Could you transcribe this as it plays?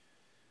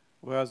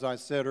Well, as I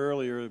said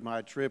earlier,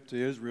 my trip to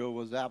Israel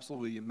was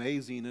absolutely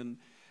amazing. And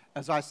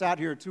as I sat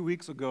here 2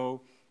 weeks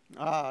ago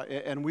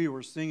and we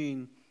were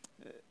singing,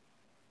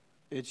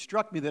 it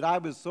struck me that I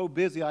was so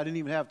busy I didn't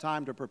even have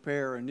time to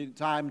prepare and need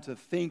time to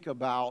think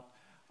about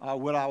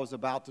what I was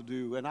about to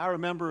do. And I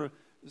remember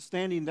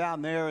standing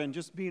down there and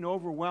just being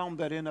overwhelmed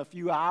that in a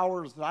few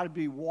hours that I'd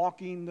be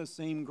walking the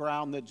same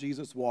ground that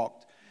Jesus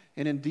walked.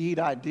 And indeed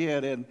I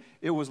did, and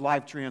it was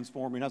life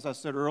transforming. As I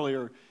said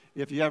earlier,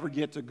 if you ever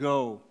get to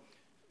go,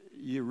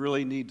 you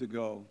really need to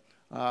go.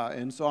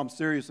 And so I'm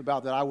serious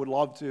about that. I would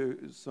love to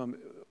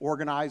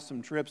organize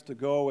some trips to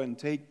go and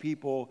take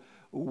people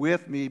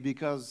with me,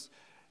 because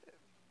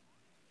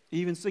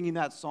even singing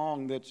that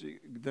song, that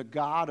the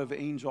God of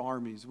angel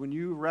armies, when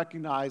you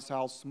recognize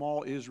how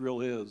small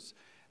Israel is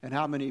and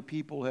how many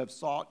people have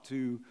sought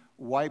to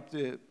wipe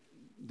the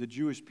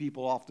Jewish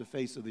people off the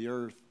face of the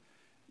earth,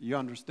 you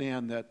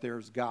understand that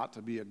there's got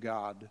to be a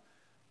God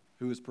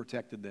who has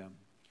protected them.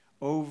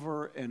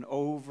 Over and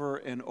over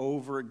and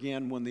over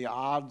again, when the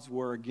odds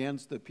were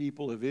against the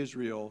people of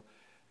Israel,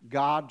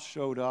 God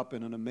showed up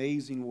in an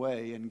amazing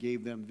way and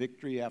gave them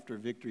victory after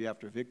victory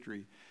after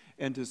victory.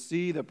 And to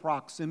see the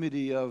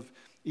proximity of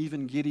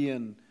even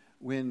Gideon,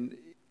 when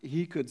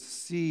he could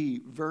see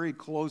very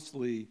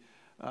closely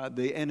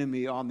the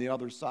enemy on the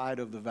other side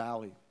of the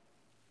valley,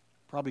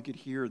 probably could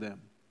hear them.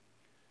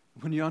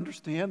 When you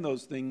understand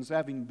those things,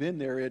 having been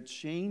there, it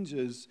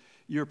changes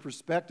your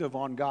perspective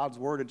on God's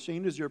Word. It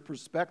changes your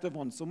perspective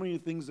on so many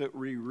things that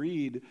we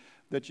read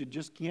that you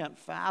just can't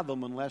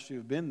fathom unless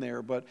you've been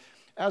there. But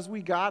as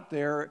we got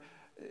there,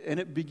 and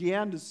it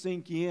began to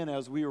sink in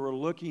as we were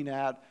looking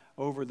at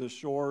over the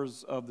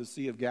shores of the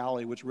Sea of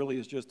Galilee, which really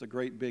is just a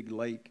great big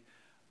lake.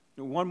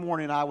 One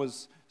morning I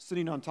was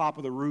sitting on top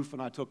of the roof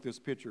and I took this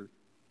picture.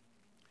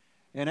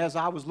 And as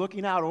I was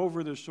looking out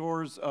over the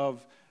shores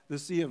of the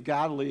Sea of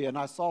Galilee and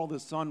I saw the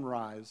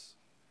sunrise,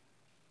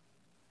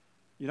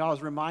 I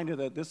was reminded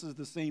that this is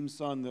the same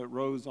sun that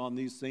rose on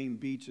these same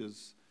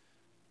beaches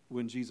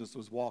when Jesus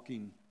was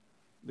walking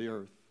the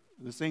earth.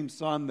 The same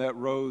sun that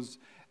rose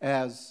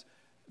as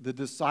the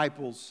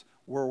disciples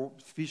were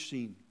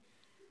fishing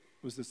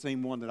was the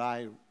same one that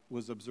I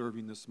was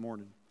observing this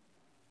morning.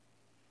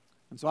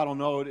 And so I don't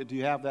know, do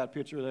you have that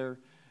picture there?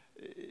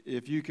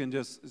 If you can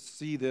just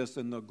see this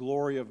and the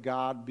glory of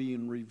God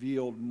being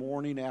revealed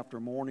morning after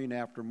morning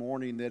after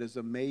morning, that is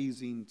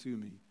amazing to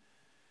me.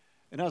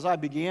 And as I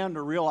began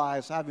to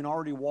realize, having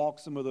already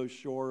walked some of those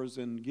shores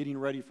and getting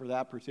ready for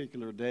that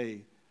particular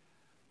day,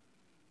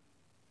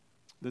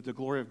 that the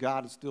glory of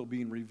God is still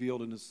being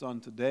revealed in His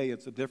Son today.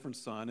 It's a different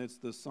Son. It's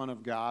the Son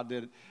of God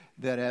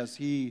that as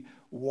He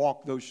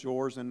walked those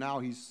shores and now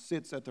He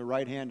sits at the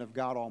right hand of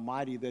God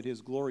Almighty, that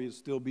His glory is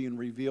still being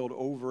revealed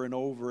over and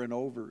over and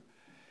over.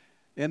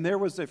 And there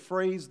was a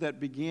phrase that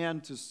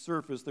began to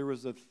surface. There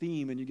was a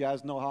theme, and you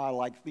guys know how I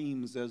like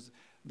themes. As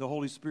the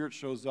Holy Spirit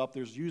shows up,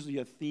 there's usually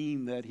a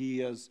theme that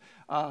He is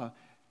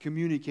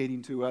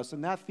communicating to us,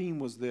 and that theme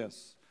was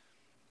this.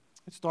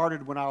 It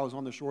started when I was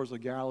on the shores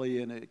of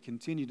Galilee, and it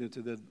continued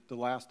into the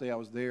last day I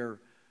was there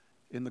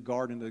in the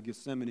Garden of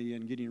Gethsemane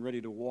and getting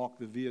ready to walk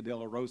the Via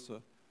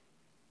Dolorosa.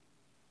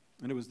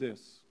 And it was this.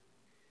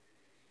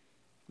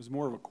 It was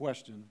more of a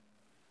question.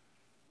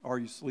 Are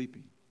you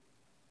sleeping?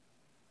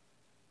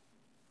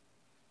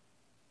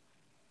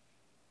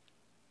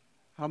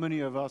 How many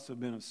of us have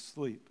been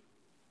asleep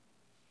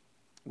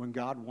when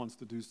God wants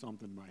to do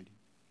something mighty?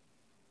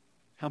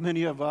 How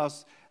many of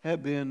us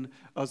have been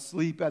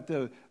asleep at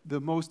the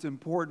most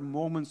important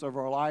moments of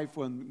our life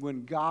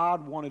when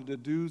God wanted to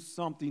do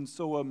something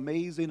so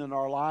amazing in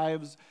our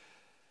lives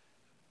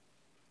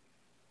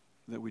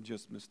that we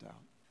just missed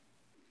out?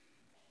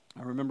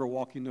 I remember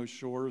walking those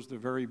shores, the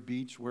very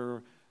beach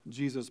where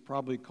Jesus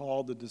probably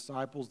called the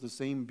disciples, the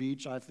same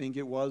beach I think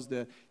it was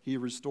that He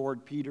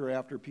restored Peter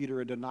after Peter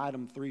had denied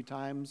Him 3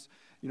 times.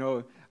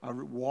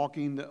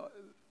 Walking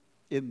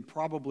in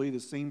probably the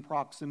same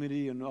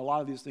proximity, and a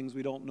lot of these things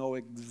we don't know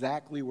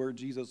exactly where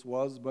Jesus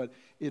was, but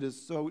it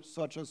is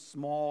such a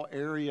small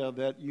area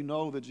that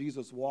that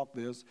Jesus walked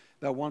this.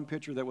 That one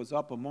picture that was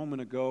up a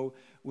moment ago,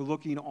 we're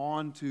looking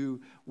on to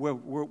where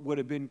would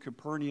have been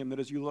Capernaum, that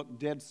as you look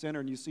dead center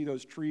and you see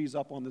those trees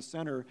up on the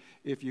center,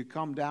 if you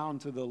come down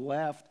to the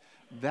left,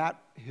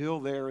 that hill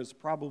there is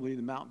probably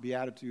the Mount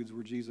Beatitudes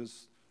where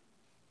Jesus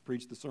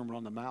preached the Sermon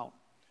on the Mount.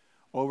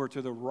 Over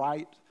to the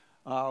right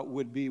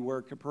would be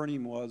where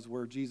Capernaum was,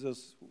 where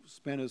Jesus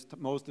spent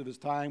most of his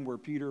time, where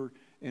Peter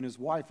and his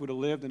wife would have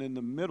lived, and in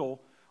the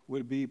middle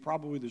would be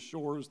probably the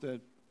shores that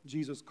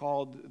Jesus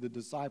called the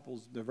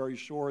disciples, the very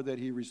shore that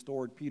He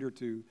restored Peter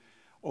to.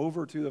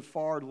 Over to the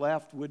far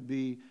left would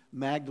be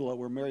Magdala,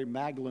 where Mary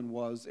Magdalene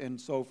was,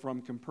 and so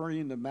from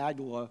Capernaum to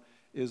Magdala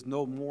is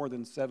no more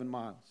than 7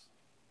 miles.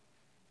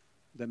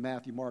 That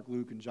Matthew, Mark,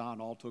 Luke, and John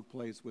all took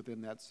place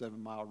within that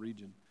 7-mile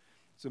region.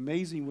 It's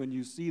amazing when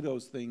you see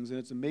those things, and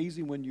it's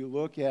amazing when you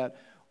look at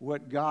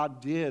what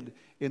God did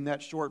in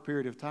that short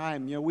period of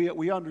time.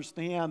 We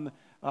understand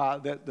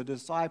that the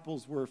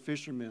disciples were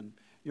fishermen,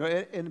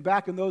 And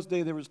back in those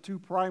days, there was two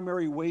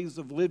primary ways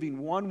of living.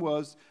 One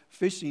was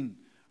fishing,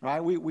 right?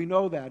 We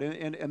know that.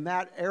 And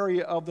that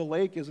area of the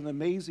lake is an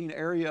amazing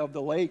area of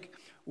the lake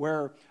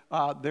where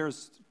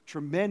there's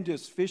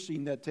tremendous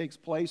fishing that takes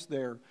place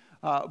there.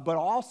 But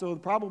also,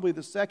 probably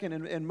the second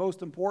and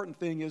most important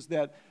thing is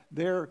that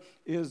there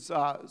is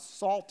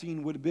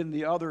salting would have been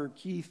the other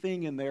key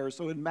thing in there.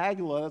 So in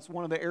Magdala, that's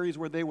one of the areas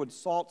where they would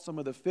salt some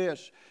of the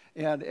fish.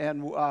 And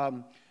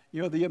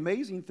the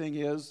amazing thing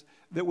is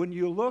that when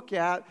you look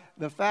at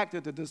the fact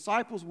that the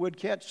disciples would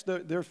catch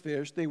their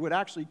fish, they would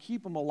actually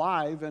keep them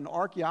alive. And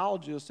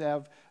archaeologists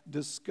have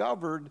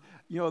discovered,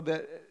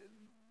 that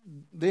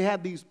they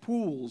had these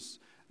pools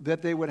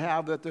that they would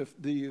have, that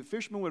the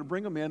fishermen would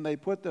bring them in. They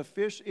put the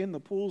fish in the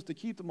pools to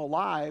keep them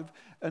alive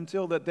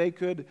until that they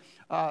could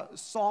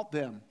salt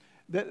them.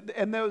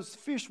 And those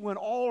fish went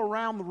all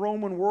around the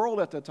Roman world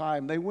at the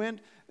time. They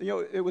went,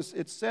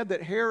 it's said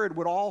that Herod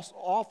would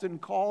often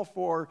call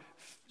for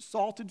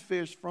salted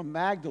fish from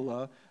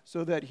Magdala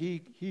so that he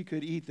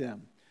could eat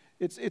them.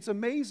 It's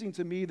amazing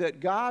to me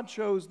that God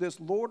chose this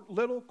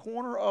little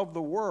corner of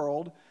the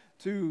world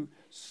to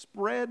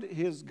spread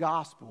his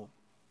gospel.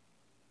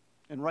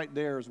 And right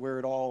there is where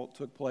it all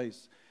took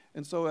place.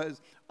 And so as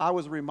I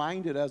was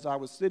reminded as I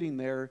was sitting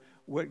there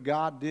what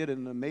God did in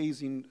an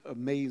amazing,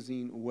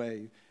 amazing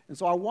way. And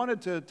so I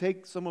wanted to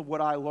take some of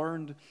what I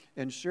learned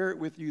and share it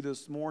with you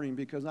this morning,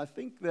 because I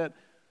think that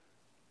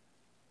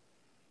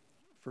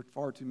for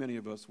far too many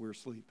of us, we're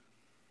asleep.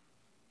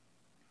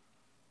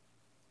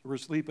 We're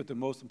asleep at the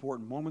most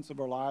important moments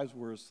of our lives.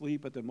 We're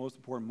asleep at the most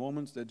important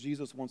moments that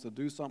Jesus wants to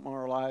do something in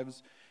our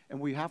lives. And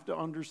we have to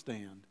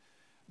understand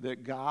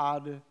that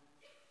God,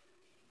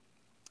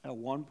 at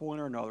one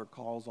point or another,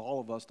 calls all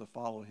of us to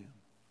follow him.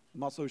 I'm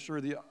not so sure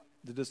the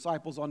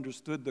disciples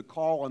understood the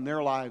call in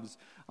their lives.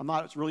 I'm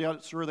not really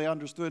sure they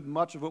understood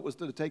much of what was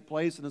to take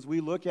place. And as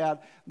we look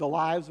at the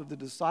lives of the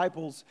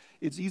disciples,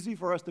 it's easy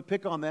for us to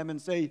pick on them and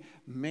say,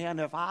 man,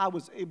 if I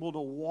was able to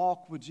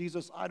walk with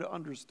Jesus, I'd have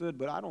understood.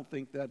 But I don't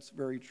think that's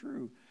very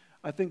true.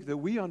 I think that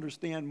we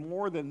understand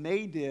more than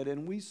they did,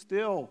 and we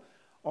still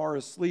are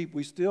asleep.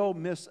 We still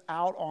miss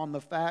out on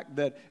the fact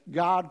that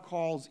God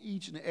calls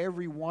each and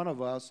every one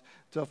of us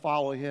to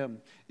follow him.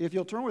 If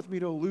you'll turn with me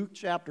to Luke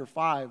chapter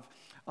 5,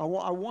 I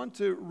want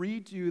to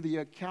read to you the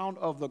account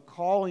of the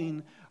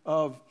calling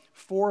of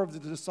 4 of the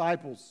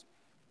disciples.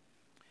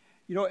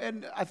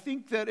 And I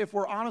think that if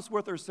we're honest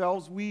with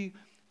ourselves, we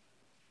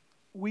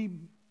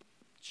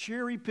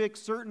cherry pick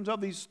certain of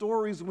these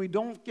stories and we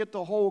don't get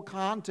the whole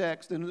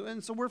context.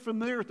 And so we're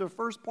familiar with the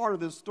first part of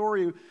this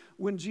story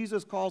when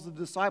Jesus calls the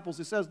disciples.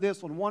 He says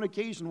this: on one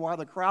occasion, while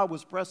the crowd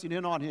was pressing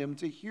in on him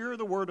to hear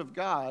the word of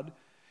God,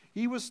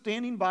 he was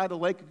standing by the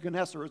lake of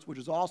Gennesaret, which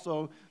is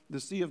also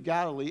the Sea of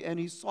Galilee, and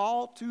he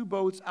saw 2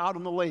 boats out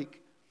on the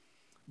lake.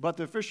 But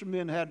the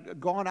fishermen had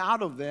gone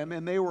out of them,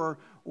 and they were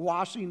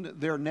washing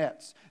their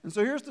nets. And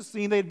so here's the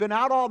scene. They'd been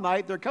out all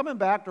night. They're coming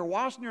back. They're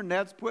washing their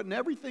nets, putting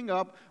everything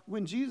up.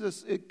 When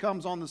Jesus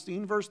comes on the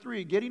scene, verse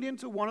 3, getting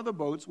into one of the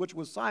boats, which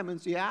was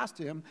Simon's, he asked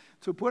him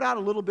to put out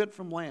a little bit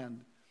from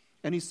land.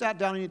 And he sat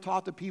down and he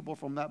taught the people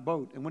from that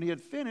boat. And when he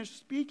had finished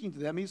speaking to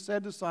them, he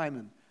said to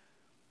Simon,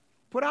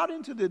 "Put out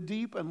into the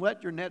deep and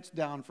let your nets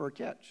down for a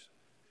catch."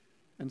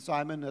 And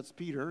Simon, that's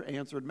Peter,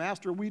 answered,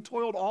 "Master, we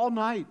toiled all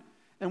night,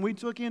 and we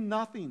took in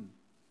nothing.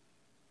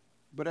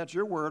 But at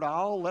your word,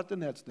 I'll let the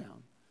nets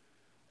down."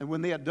 And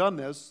when they had done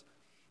this,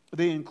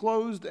 they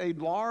enclosed a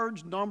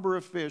large number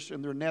of fish,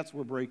 and their nets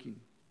were breaking.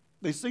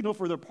 They signaled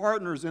for their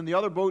partners in the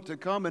other boat to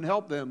come and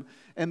help them,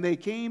 and they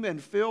came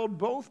and filled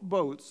both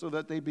boats so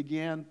that they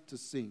began to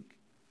sink.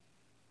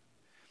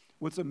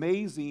 What's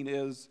amazing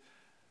is,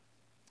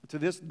 to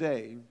this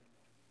day,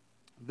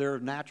 there are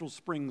natural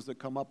springs that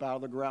come up out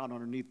of the ground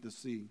underneath the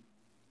sea,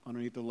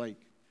 underneath the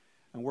lake.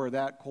 And where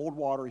that cold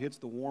water hits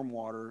the warm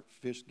water,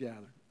 fish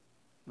gather.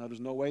 Now,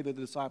 there's no way that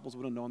the disciples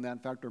would have known that. In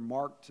fact, they're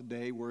marked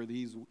today where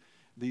these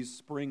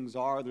springs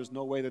are. There's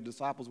no way the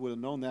disciples would have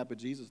known that, but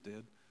Jesus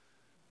did.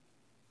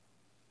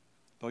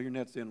 Throw your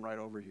nets in right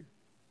over here.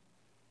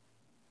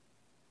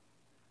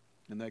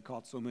 And they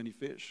caught so many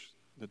fish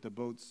that the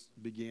boats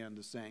began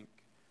to sink.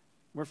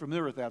 We're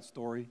familiar with that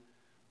story,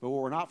 but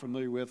what we're not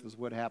familiar with is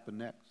what happened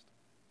next.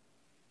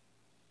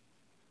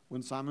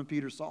 When Simon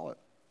Peter saw it,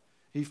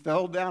 he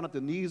fell down at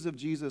the knees of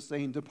Jesus,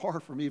 saying,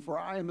 "Depart from me, for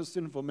I am a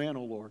sinful man,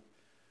 O Lord."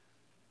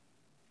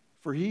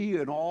 For he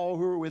and all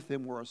who were with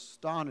him were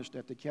astonished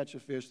at the catch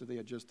of fish that they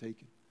had just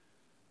taken.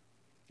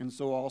 And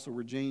so also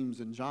were James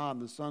and John,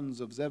 the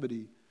sons of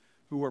Zebedee,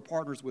 who were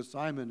partners with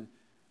Simon.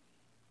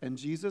 And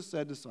Jesus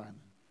said to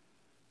Simon,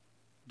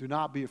 "Do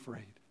not be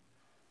afraid.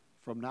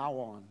 From now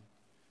on,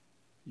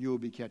 you will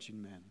be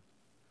catching men."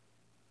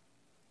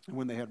 And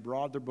when they had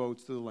brought their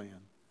boats to the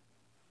land,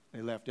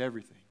 they left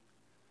everything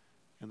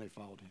and they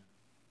followed him.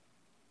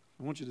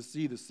 I want you to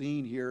see the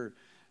scene here,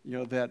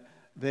 that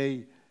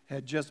they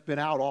had just been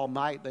out all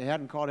night. They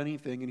hadn't caught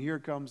anything. And here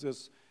comes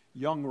this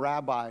young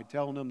rabbi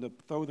telling them to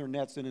throw their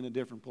nets in a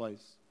different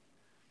place.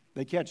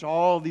 They catch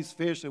all these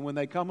fish, and when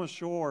they come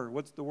ashore,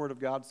 what's the word of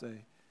God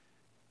say?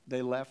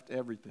 They left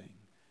everything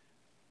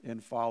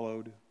and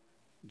followed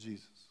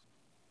Jesus.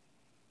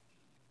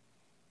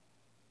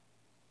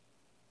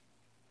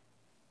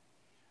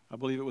 I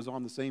believe it was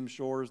on the same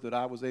shores that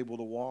I was able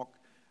to walk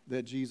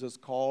that Jesus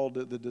called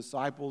the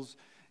disciples,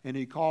 and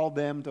he called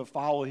them to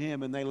follow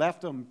him, and they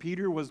left him.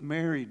 Peter was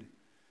married.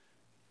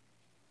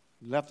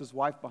 He left his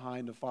wife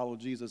behind to follow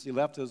Jesus. He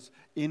left his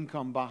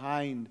income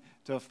behind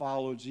to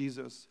follow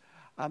Jesus.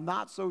 I'm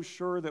not so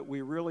sure that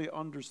we really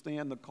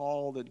understand the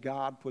call that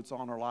God puts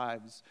on our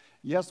lives.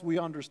 Yes, we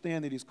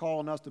understand that he's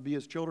calling us to be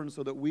his children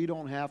so that we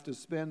don't have to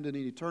spend an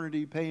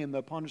eternity paying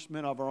the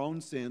punishment of our own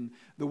sin,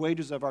 the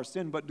wages of our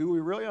sin. But do we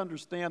really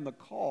understand the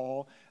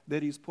call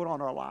that he's put on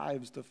our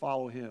lives to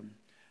follow him?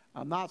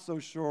 I'm not so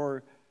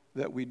sure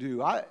that we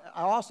do. I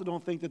also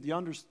don't think that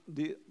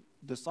the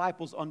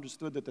disciples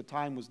understood that the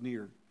time was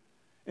near.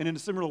 And in a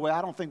similar way,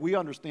 I don't think we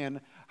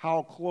understand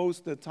how close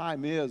the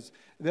time is.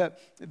 That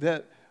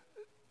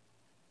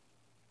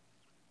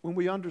when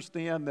we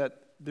understand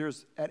that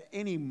there's at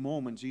any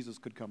moment Jesus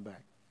could come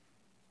back.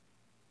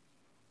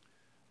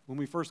 When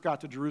we first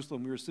got to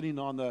Jerusalem, we were sitting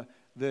on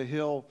the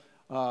hill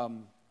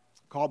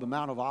called the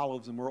Mount of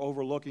Olives, and we're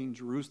overlooking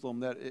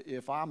Jerusalem. That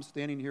if I'm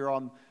standing here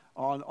on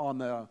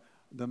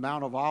the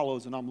Mount of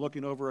Olives and I'm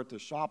looking over at the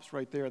shops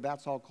right there,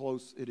 that's how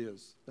close it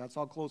is. That's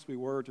how close we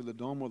were to the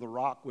Dome of the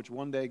Rock, which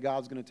one day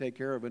God's going to take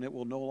care of, and it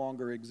will no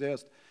longer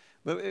exist.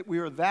 But we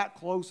were that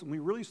close, and we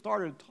really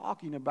started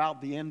talking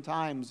about the end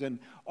times and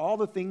all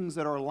the things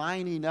that are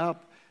lining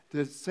up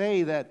to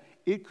say that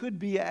it could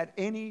be at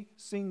any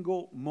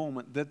single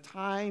moment. The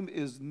time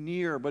is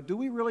near. But do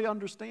we really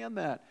understand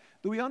that?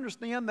 Do we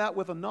understand that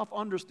with enough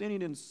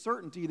understanding and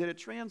certainty that it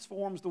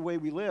transforms the way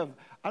we live?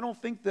 I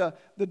don't think the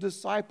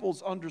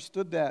disciples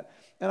understood that.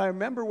 And I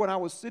remember when I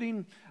was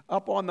sitting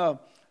up on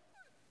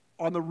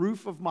the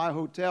roof of my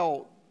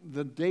hotel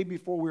the day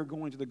before we were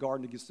going to the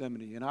Garden of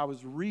Gethsemane, and I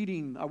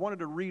wanted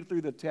to read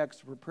through the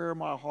text to prepare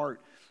my heart,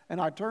 and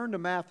I turned to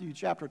Matthew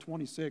chapter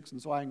 26, and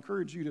so I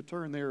encourage you to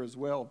turn there as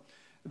well.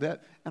 And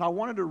I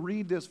wanted to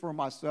read this for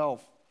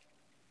myself.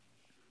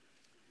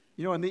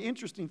 You know, and the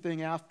interesting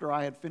thing, after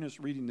I had finished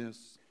reading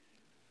this,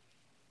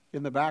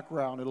 in the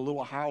background at a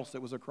little house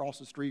that was across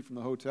the street from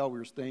the hotel we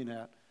were staying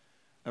at,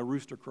 a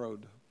rooster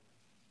crowed.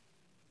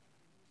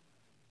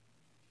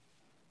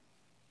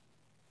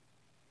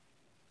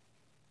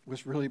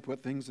 Which really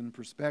put things in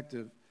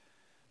perspective,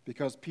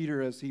 because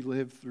Peter, as he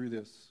lived through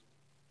this,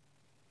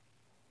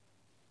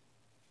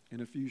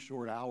 in a few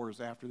short hours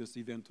after this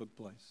event took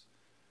place,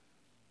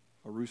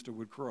 a rooster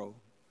would crow,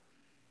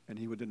 and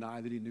he would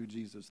deny that he knew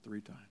Jesus 3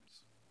 times.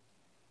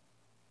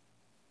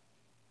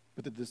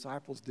 But the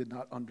disciples did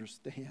not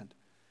understand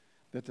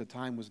that the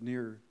time was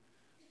near.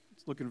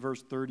 Let's look in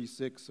verse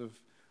 36 of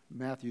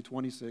Matthew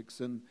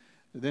 26. And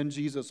then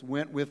Jesus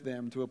went with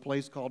them to a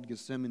place called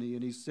Gethsemane,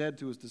 and he said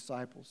to his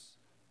disciples,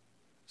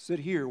 "Sit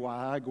here while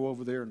I go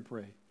over there and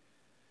pray."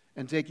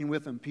 And taking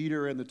with him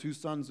Peter and the 2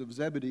 sons of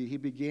Zebedee, he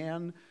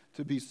began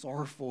to be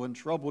sorrowful and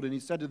troubled. And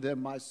he said to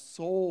them, "My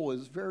soul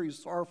is very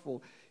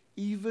sorrowful,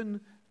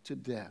 even to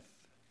death.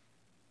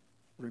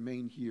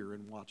 Remain here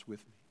and watch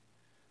with me."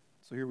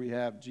 So here we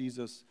have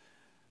Jesus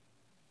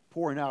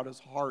pouring out his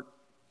heart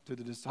to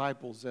the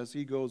disciples as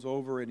he goes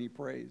over and he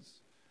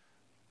prays.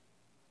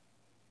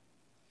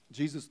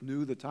 Jesus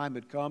knew the time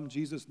had come.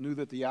 Jesus knew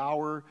that the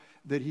hour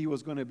that he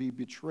was going to be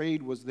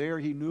betrayed was there.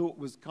 He knew it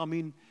was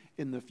coming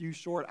in the few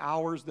short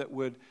hours that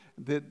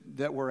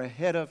were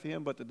ahead of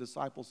him, but the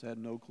disciples had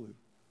no clue.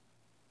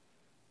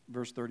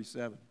 Verse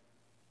 37.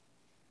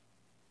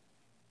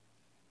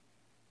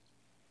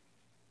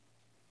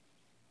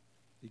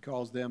 He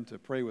calls them to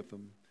pray with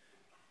him.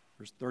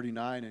 Verse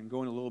 39, and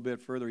going a little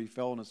bit further, he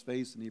fell on his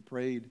face and he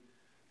prayed,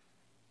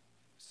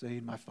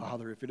 saying, "My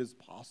Father, if it is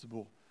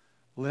possible,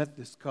 let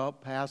this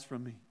cup pass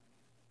from me."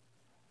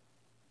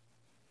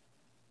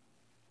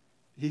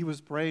 He was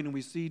praying, and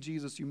we see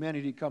Jesus'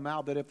 humanity come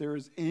out, that if there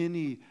is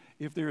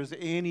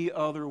any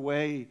other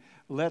way,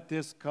 let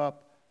this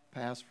cup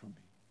pass from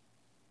me.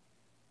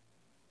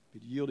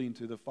 But yielding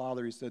to the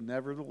Father, he said,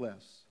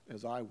 "Nevertheless,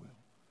 as I will,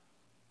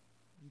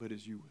 but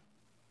as you will."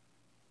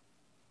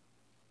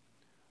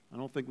 I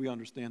don't think we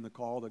understand the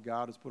call that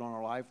God has put on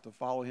our life to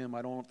follow him.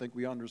 I don't think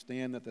we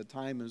understand that the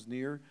time is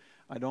near.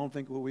 I don't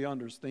think we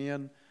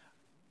understand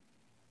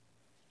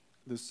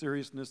the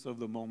seriousness of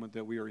the moment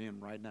that we are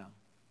in right now.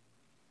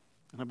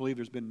 And I believe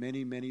there's been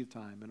many, many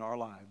times in our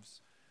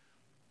lives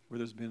where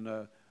there's been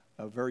a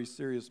very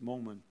serious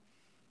moment,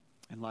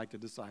 and like the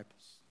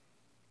disciples,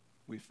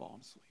 we've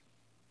fallen asleep.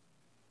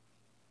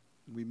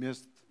 We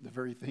missed the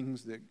very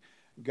things that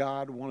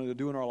God wanted to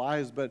do in our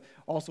lives, but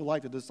also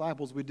like the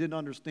disciples, we didn't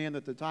understand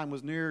that the time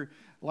was near.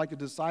 Like the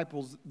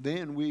disciples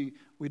then, we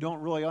don't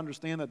really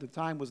understand that the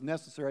time was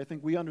necessary. I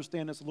think we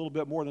understand this a little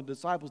bit more than the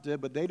disciples did,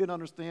 but they didn't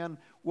understand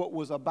what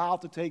was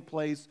about to take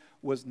place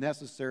was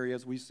necessary,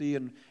 as we see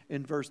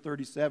in verse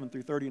 37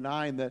 through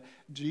 39, that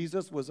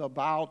Jesus was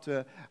about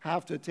to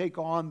have to take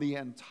on the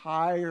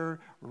entire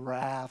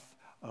wrath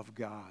of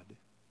God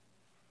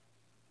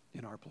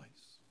in our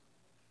place.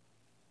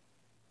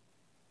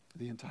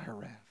 The entire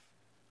wrath.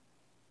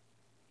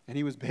 And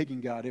he was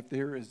begging God, if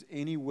there is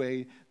any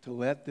way to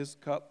let this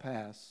cup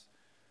pass,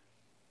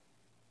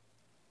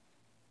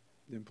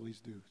 then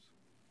please do.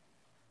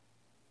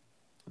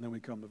 And then we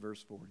come to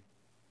verse 40.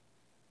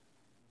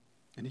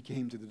 And he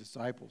came to the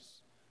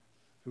disciples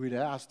who he'd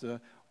asked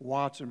to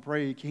watch and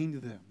pray. He came to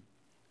them,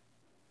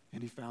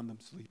 and he found them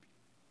sleeping.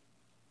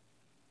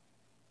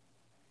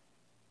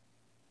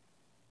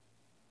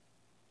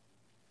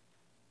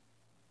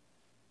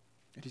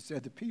 And he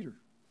said to Peter,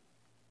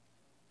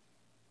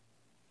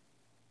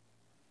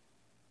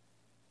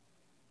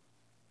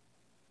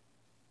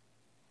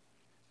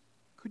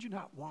 could you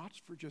not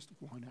watch for just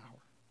 1 hour?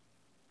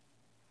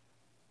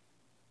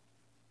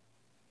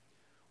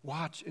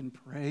 Watch and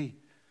pray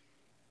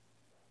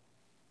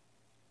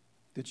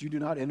that you do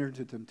not enter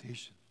into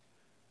temptation.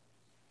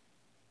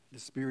 The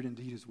spirit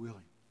indeed is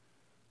willing,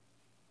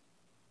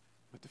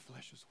 but the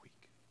flesh is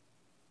weak.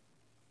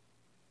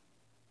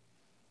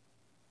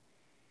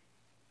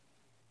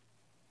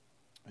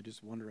 I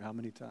just wonder how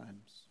many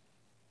times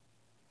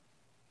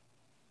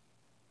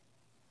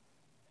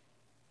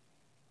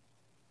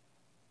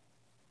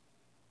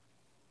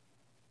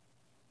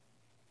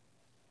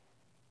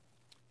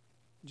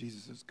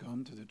Jesus has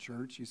come to the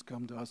church. He's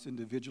come to us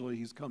individually.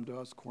 He's come to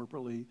us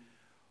corporately,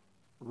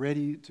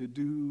 ready to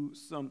do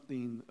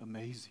something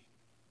amazing.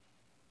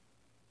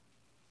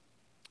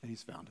 And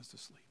he's found us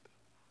asleep.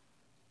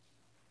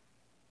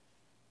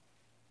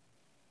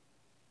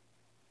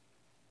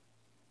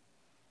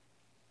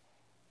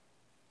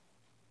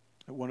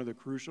 At one of the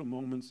crucial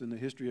moments in the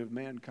history of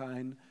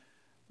mankind,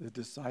 the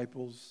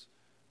disciples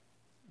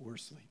were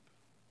asleep.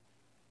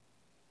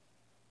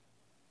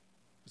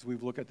 As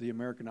we've looked at the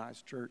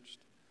Americanized church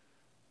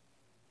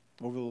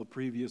over the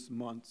previous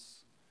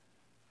months,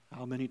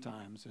 how many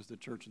times has the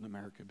church in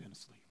America been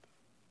asleep?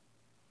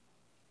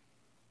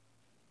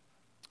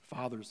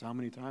 Fathers, how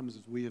many times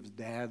as we as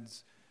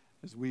dads,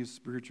 as we as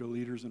spiritual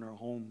leaders in our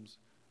homes,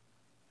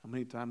 how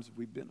many times have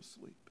we been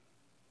asleep?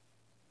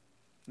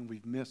 And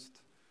we've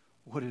missed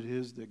what it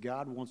is that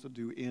God wants to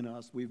do in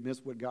us. We've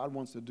missed what God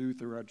wants to do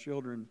through our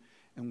children,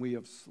 and we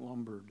have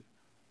slumbered.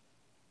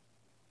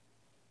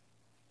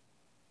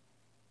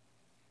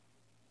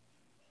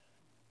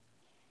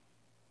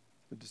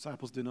 The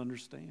disciples didn't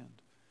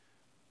understand.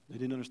 They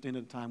didn't understand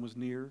that the time was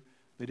near.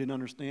 They didn't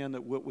understand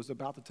that what was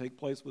about to take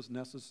place was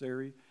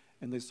necessary.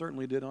 And they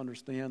certainly did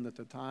understand that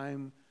the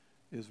time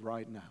is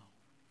right now.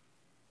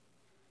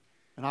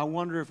 And I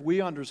wonder if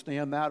we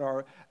understand that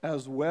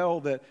as well,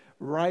 that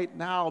right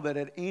now, that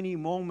at any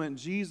moment,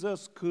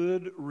 Jesus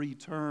could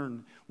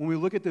return. When we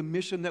look at the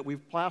mission that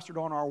we've plastered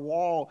on our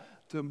wall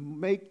to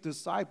make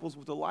disciples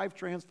with the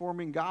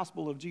life-transforming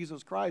gospel of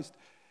Jesus Christ,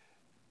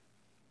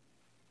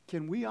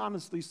 can we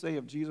honestly say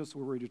if Jesus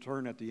were to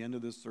return at the end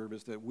of this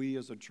service that we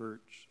as a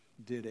church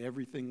did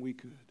everything we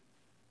could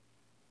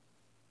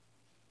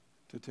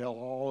to tell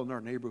all in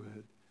our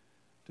neighborhood,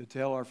 to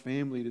tell our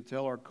family, to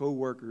tell our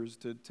coworkers,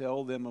 to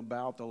tell them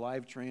about the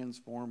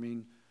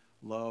life-transforming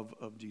love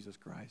of Jesus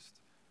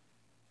Christ?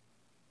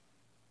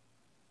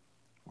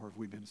 Or have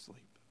we been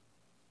asleep?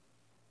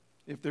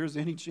 If there's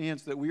any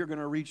chance that we are going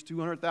to reach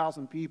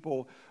 200,000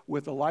 people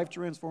with the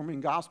life-transforming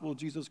gospel of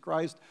Jesus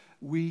Christ,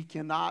 we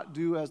cannot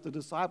do as the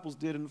disciples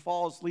did and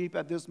fall asleep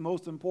at this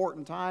most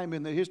important time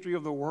in the history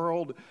of the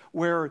world,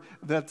 where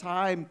the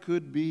time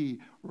could be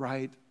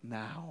right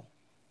now.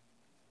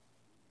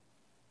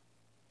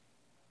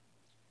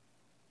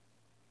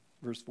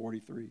 Verse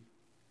 43.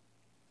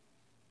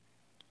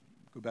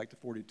 Go back to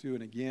 42.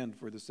 And again,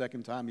 for the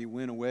second time, he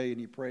went away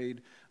and he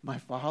prayed, "My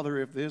Father,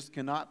 if this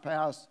cannot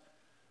pass,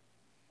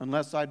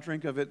 unless I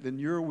drink of it, then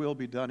your will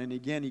be done." And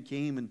again, he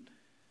came and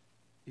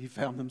he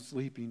found them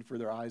sleeping, for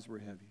their eyes were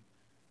heavy.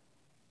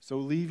 So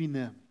leaving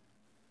them,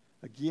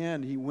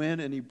 again, he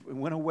went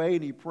away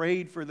and he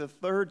prayed for the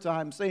third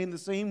time, saying the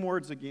same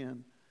words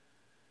again.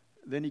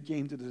 Then he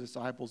came to the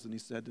disciples and he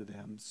said to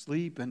them,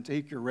 "Sleep and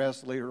take your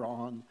rest later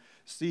on.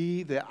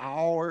 See, the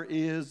hour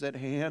is at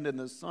hand, and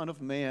the Son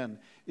of Man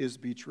is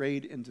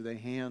betrayed into the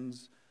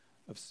hands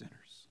of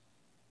sinners.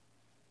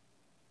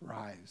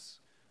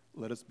 Rise,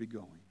 let us be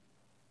going.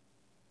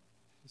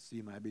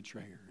 See, my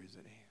betrayer is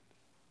at hand."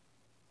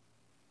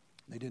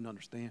 They didn't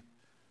understand.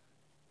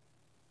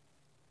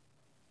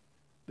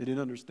 They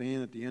didn't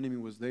understand that the enemy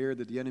was there,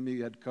 that the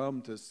enemy had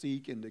come to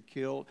seek and to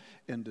kill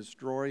and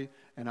destroy.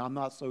 And I'm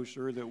not so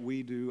sure that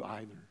we do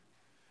either.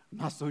 I'm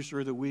not so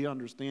sure that we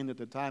understand that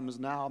the time is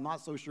now. I'm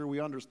not so sure we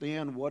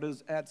understand what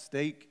is at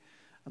stake.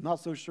 I'm not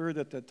so sure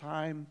that the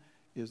time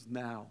is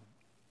now.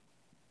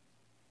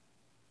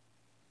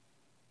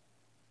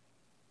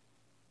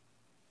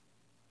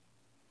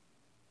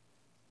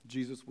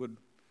 Jesus would,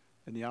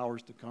 in the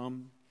hours to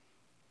come,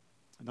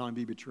 not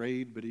only be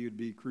betrayed, but he would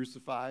be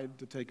crucified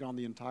to take on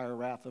the entire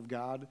wrath of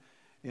God.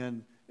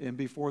 And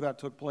before that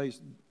took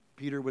place,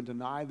 Peter would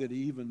deny that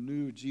he even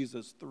knew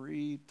Jesus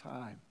 3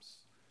 times.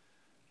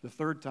 The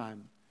third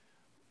time,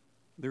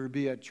 there would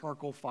be a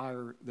charcoal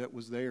fire that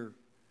was there,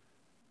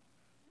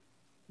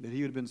 that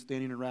he had been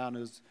standing around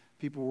as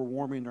people were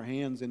warming their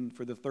hands, and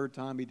for the third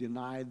time he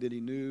denied that he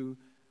knew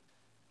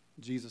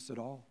Jesus at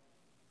all.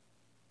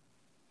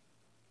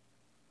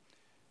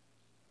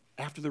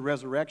 After the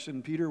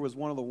resurrection, Peter was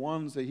one of the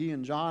ones that he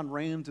and John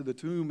ran to the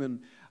tomb,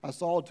 and I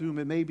saw a tomb.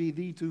 It may be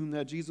the tomb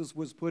that Jesus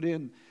was put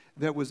in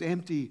that was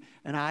empty.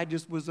 And I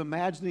just was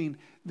imagining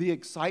the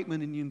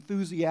excitement and the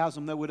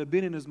enthusiasm that would have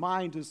been in his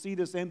mind to see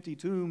this empty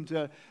tomb,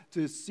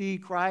 to see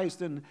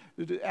Christ. And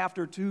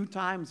after 2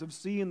 times of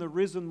seeing the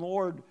risen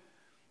Lord,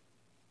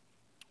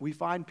 we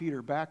find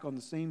Peter back on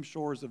the same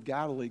shores of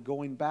Galilee,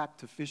 going back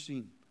to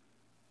fishing.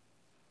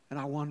 And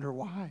I wonder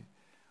why.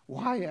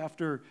 Why,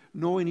 after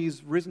knowing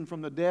he's risen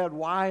from the dead,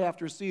 why,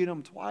 after seeing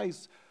him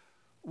twice,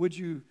 would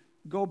you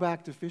go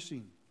back to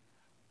fishing?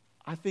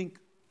 I think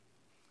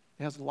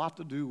it has a lot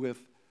to do with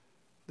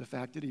the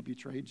fact that he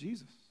betrayed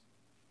Jesus.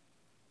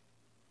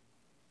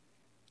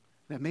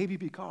 That maybe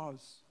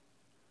because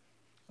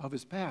of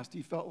his past,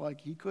 he felt like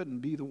he couldn't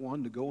be the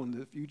one to go into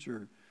the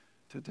future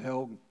to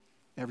tell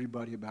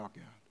everybody about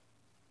God,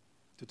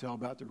 to tell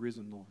about the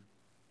risen Lord.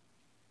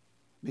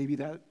 Maybe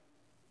that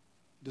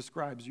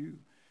describes you.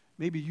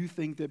 Maybe you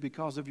think that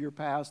because of your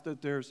past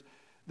that there's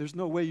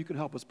no way you can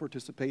help us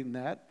participate in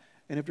that.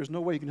 And if there's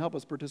no way you can help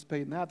us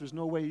participate in that, there's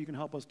no way you can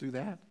help us do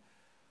that.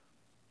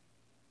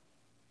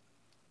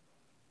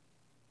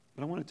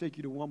 But I want to take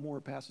you to one more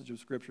passage of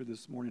Scripture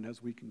this morning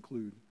as we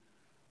conclude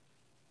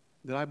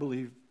that I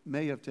believe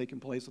may have taken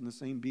place on the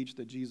same beach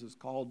that Jesus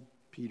called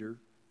Peter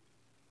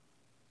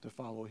to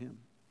follow him.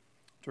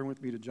 Turn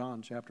with me to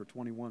John chapter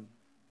 21.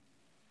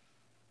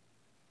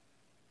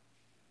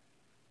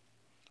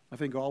 I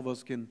think all of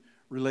us can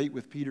relate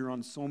with Peter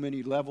on so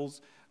many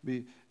levels,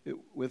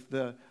 with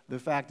the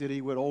fact that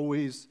he would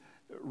always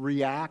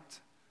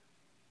react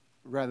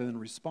rather than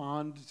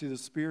respond to the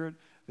Spirit,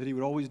 that he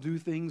would always do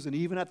things. And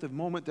even at the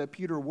moment that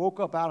Peter woke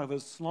up out of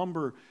his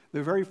slumber,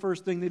 the very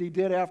first thing that he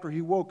did after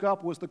he woke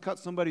up was to cut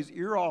somebody's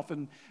ear off.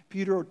 And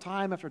Peter,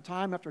 time after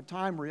time after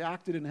time,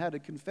 reacted and had to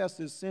confess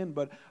his sin.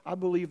 But I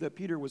believe that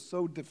Peter was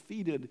so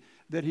defeated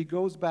that he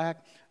goes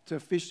back to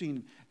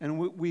fishing. And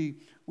we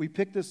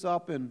pick this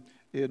up in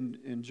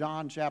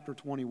John chapter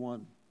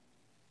 21.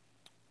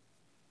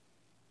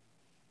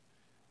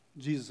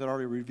 Jesus had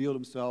already revealed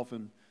himself,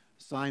 and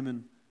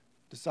Simon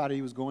decided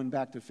he was going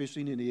back to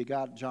fishing, and he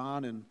got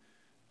John and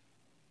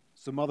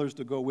some others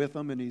to go with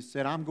him, and he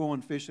said, I'm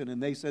going fishing.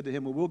 And they said to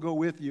him, well, we'll go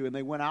with you. And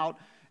they went out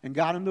and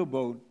got into a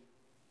boat,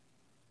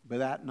 but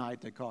that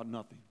night they caught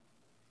nothing.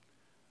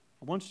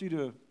 I want you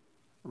to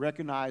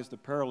recognize the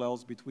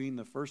parallels between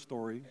the first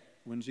story,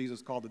 when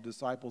Jesus called the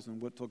disciples, and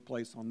what took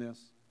place on this.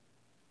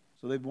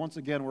 So they once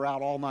again were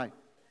out all night.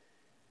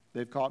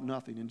 They've caught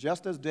nothing. And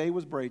just as day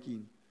was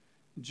breaking,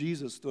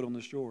 Jesus stood on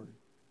the shore.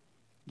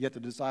 Yet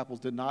the disciples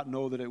did not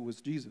know that it was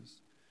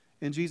Jesus.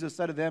 And Jesus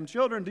said to them,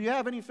 children, do you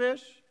have any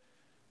fish?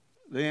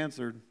 They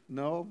answered,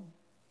 no.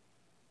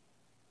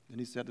 Then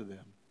he said to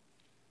them,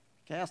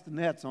 cast the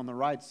nets on the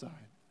right side,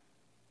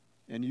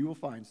 and you will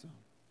find some.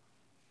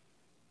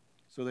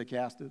 So they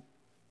cast it,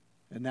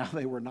 and now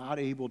they were not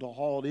able to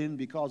haul it in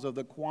because of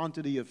the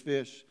quantity of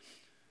fish.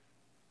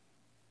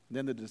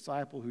 Then the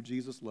disciple who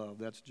Jesus loved,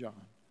 that's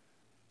John,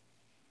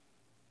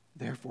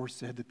 therefore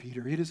said to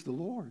Peter, it is the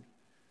Lord.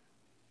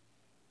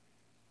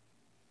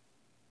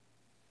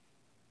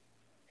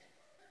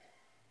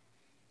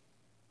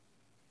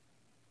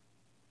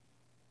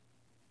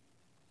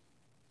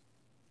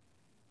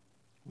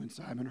 When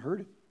Simon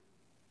heard it,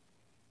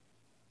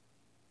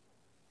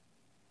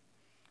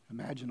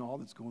 imagine all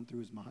that's going through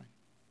his mind.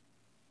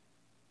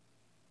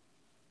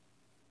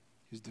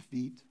 His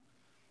defeat,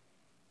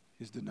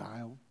 his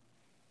denial,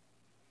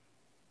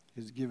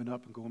 his giving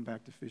up and going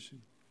back to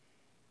fishing.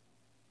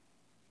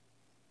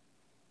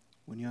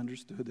 When he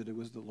understood that it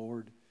was the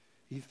Lord,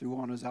 he threw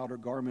on his outer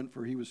garment,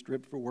 for he was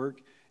stripped for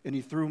work, and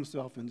he threw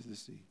himself into the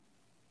sea.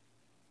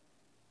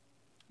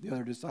 The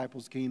other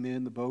disciples came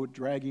in the boat,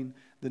 dragging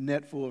the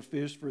net full of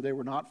fish, for they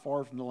were not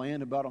far from the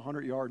land, about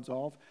 100 yards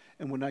off.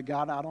 And when they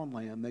got out on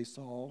land, they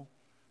saw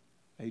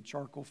a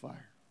charcoal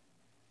fire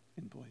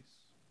in place,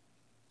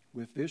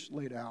 with fish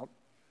laid out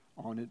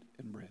on it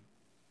and bread.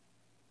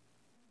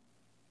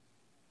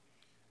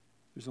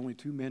 There's only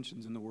 2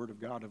 mentions in the Word of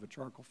God of a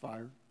charcoal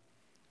fire.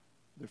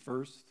 The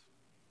first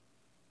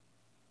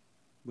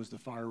was the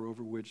fire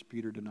over which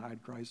Peter denied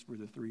Christ for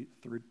the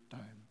third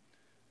time.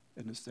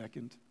 And the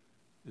second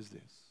is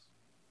this.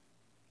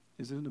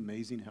 Isn't it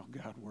amazing how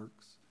God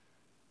works?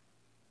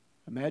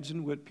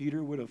 Imagine what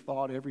Peter would have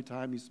thought every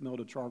time he smelled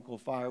a charcoal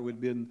fire would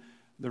have been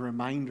the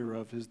reminder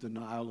of his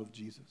denial of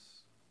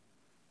Jesus.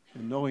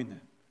 And knowing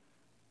that,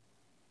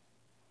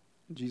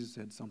 Jesus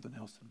had something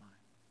else in mind.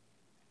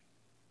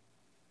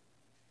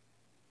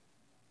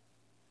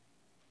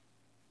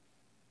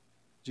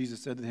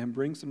 Jesus said to him,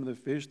 bring some of the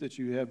fish that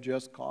you have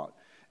just caught.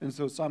 And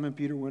so Simon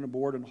Peter went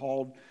aboard and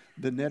hauled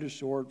the net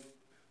ashore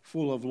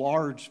full of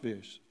large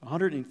fish,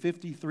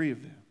 153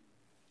 of them.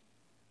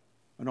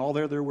 And all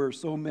there were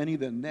so many,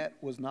 the net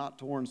was not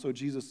torn. So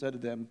Jesus said to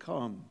them,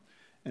 come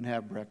and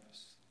have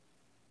breakfast.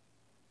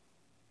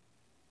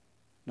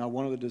 Now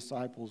one of the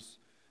disciples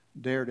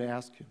dared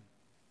ask him,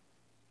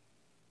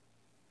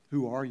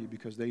 who are you?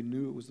 Because they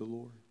knew it was the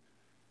Lord.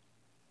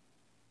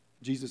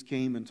 Jesus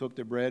came and took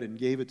the bread and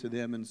gave it to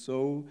them, and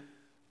so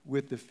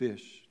with the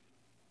fish.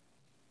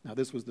 Now,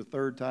 this was the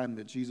third time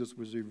that Jesus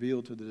was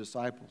revealed to the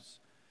disciples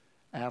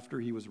after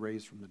he was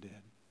raised from the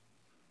dead.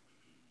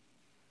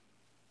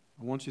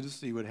 I want you to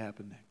see what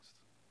happened next.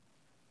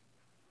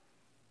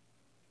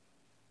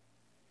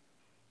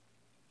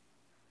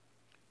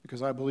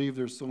 Because I believe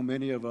there's so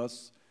many of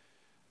us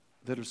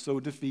that are so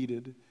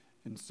defeated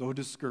and so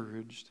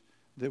discouraged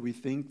that we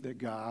think that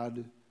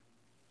God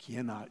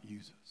cannot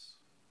use us.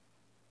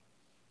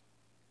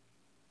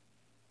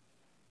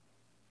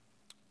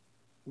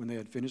 When they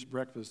had finished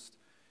breakfast,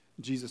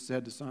 Jesus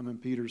said to Simon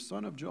Peter,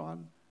 "Son of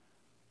John,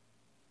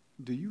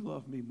 do you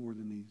love me more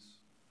than these?"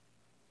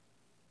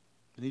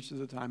 And each of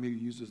the time he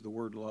uses the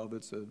word love,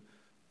 it's a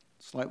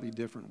slightly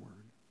different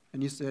word.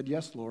 And he said,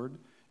 "Yes, Lord,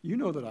 you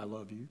know that I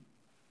love you."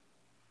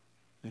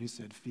 And he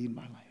said, "Feed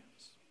my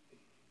lambs."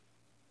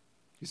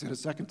 He said a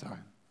second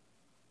time,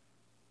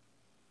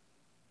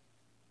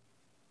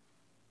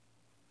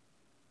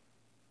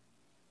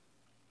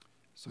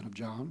 "Son of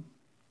John,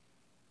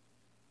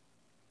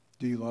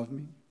 do you love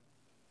me?"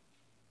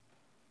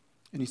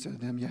 And he said to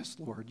them, "Yes,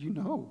 Lord, you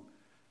know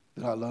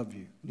that I love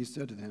you." And he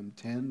said to them,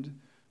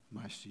 "Tend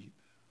my sheep."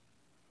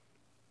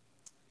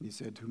 And he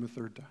said to him a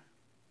third time,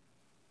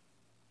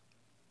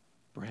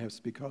 perhaps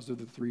because of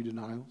the 3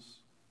 denials,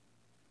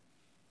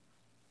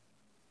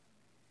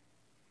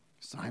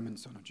 "Simon,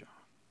 son of John,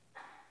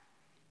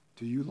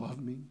 do you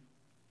love me?"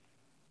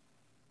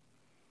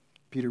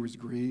 Peter was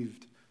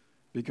grieved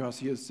because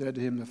he had said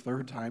to him the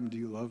third time, "Do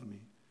you love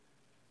me?"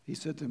 He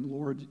said to him,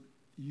 "Lord,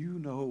 you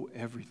know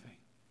everything.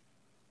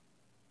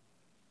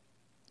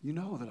 You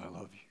know that I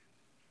love you."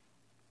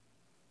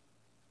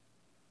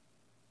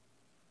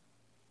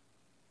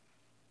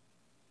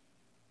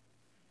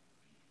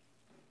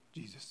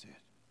 Jesus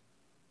said,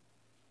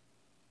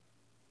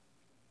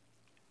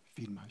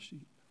 "Feed my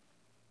sheep."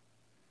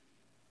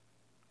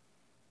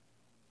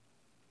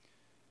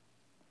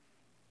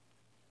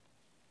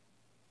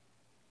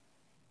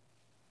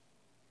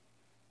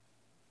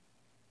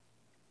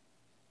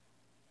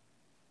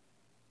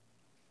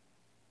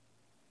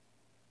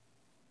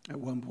 At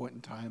one point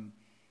in time,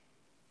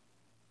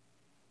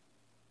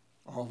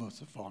 all of us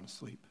have fallen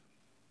asleep.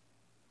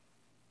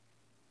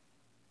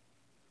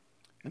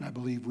 And I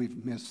believe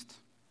we've missed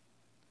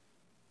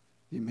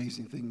the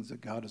amazing things that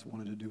God has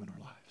wanted to do in our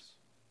lives.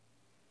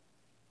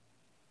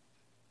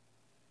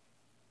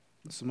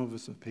 And some of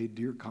us have paid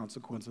dear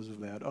consequences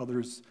of that.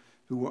 Others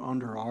who were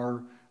under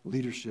our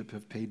leadership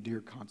have paid dear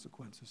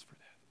consequences for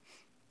that.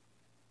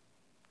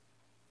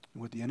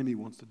 And what the enemy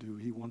wants to do,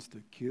 he wants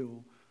to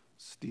kill,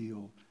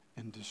 steal,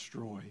 and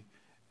destroy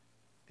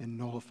and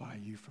nullify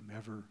you from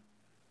ever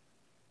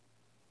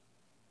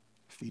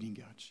feeding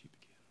God's sheep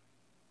again.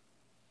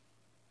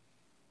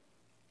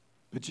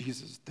 But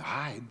Jesus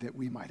died that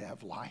we might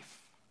have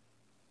life.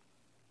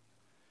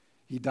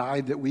 He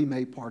died that we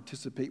may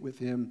participate with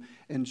him.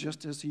 And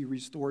just as he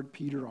restored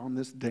Peter on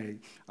this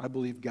day, I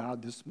believe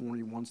God this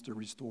morning wants to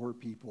restore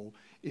people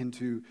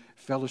into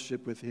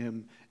fellowship with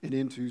him and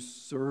into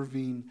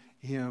serving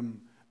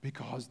him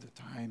because the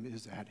time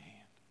is at hand.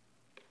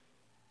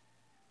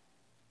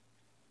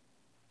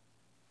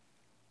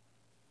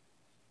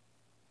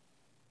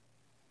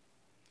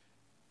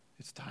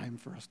 It's time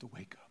for us to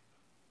wake up.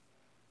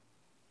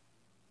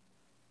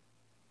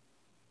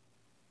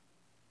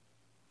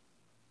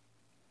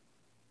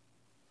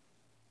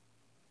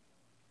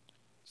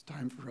 It's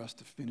time for us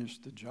to finish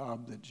the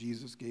job that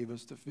Jesus gave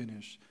us to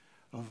finish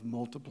of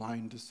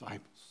multiplying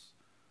disciples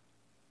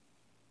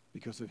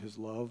because of his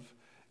love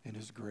and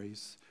his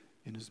grace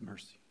and his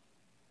mercy.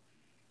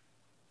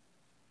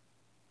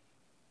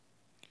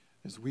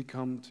 As we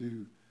come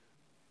to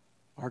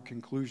our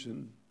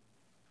conclusion,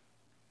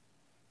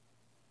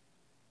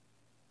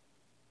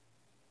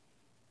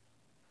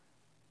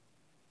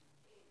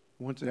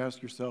 I want to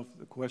ask yourself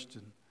the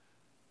question,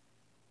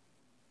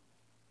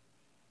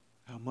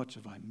 how much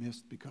have I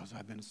missed because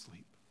I've been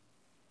asleep?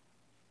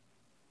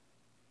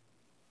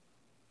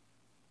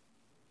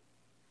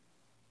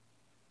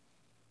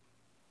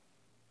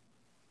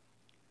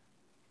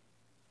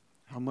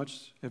 How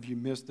much have you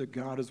missed that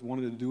God has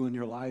wanted to do in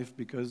your life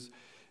because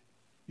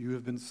you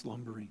have been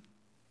slumbering?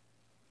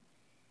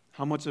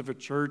 How much of a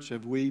church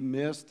have we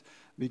missed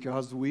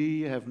because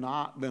we have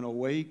not been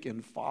awake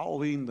and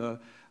following the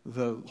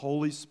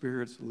Holy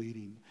Spirit's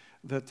leading?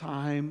 The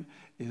time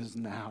is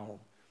now.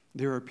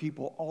 There are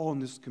people all in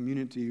this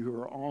community who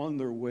are on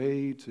their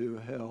way to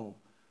hell.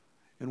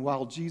 And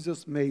while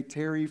Jesus may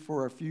tarry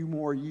for a few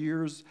more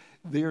years,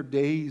 their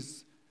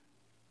days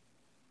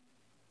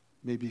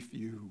may be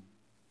few.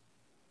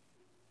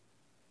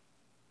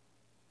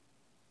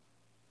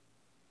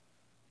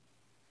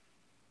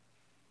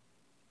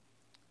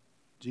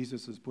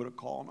 Jesus has put a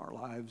call in our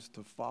lives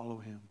to follow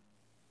him.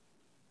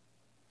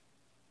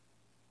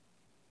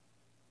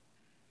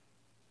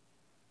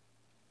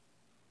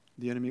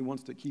 The enemy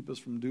wants to keep us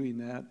from doing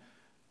that.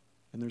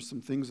 And there's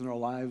some things in our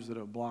lives that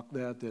have blocked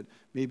that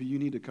maybe you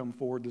need to come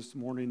forward this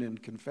morning and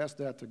confess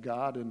that to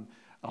God and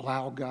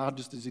allow God,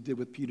 just as he did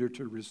with Peter,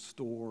 to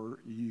restore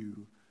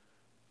you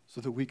so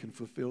that we can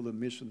fulfill the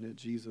mission that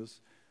Jesus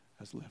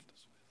has left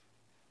us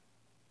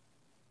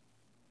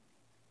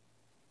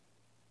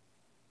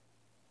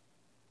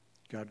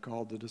with. God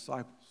called the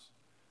disciples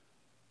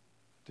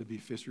to be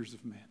fishers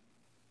of men.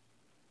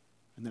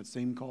 And that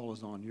same call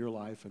is on your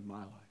life and my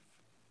life.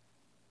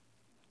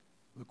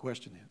 The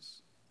question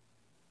is,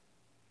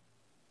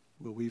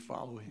 will we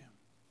follow him?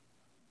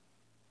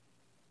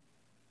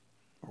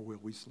 Or will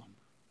we slumber?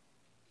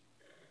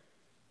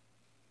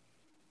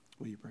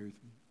 Will you pray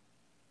with me?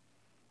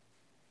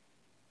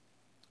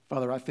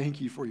 Father, I thank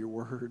you for your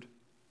word.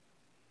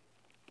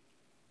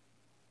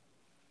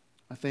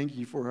 I thank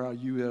you for how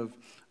you have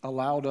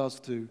allowed us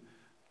to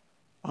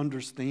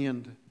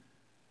understand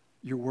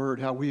your word,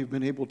 how we have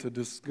been able to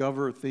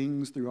discover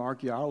things through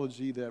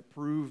archaeology that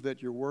prove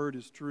that your word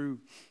is true.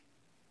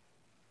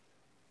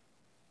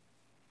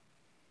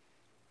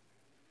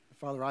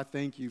 Father, I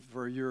thank you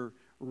for your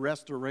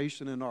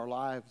restoration in our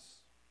lives,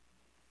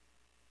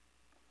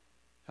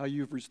 how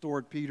you've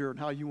restored Peter and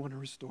how you want to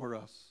restore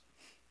us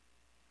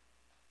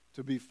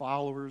to be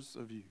followers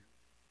of you.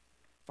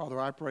 Father,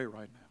 I pray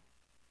right now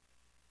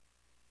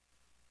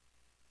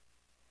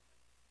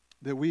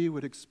that we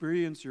would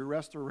experience your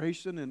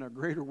restoration in a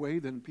greater way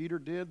than Peter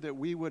did, that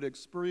we would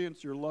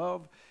experience your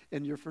love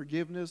and your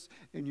forgiveness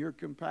and your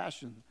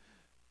compassion.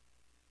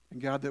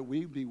 And God, that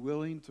we be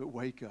willing to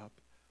wake up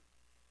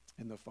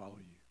and to follow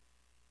you.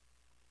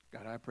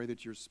 God, I pray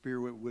that your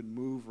Spirit would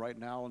move right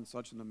now in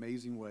such an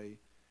amazing way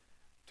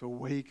to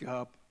wake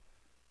up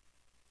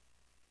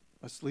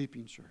a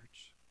sleeping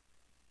church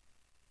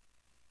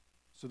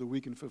so that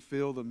we can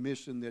fulfill the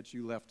mission that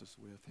you left us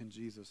with. In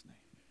Jesus'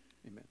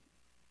 name, amen.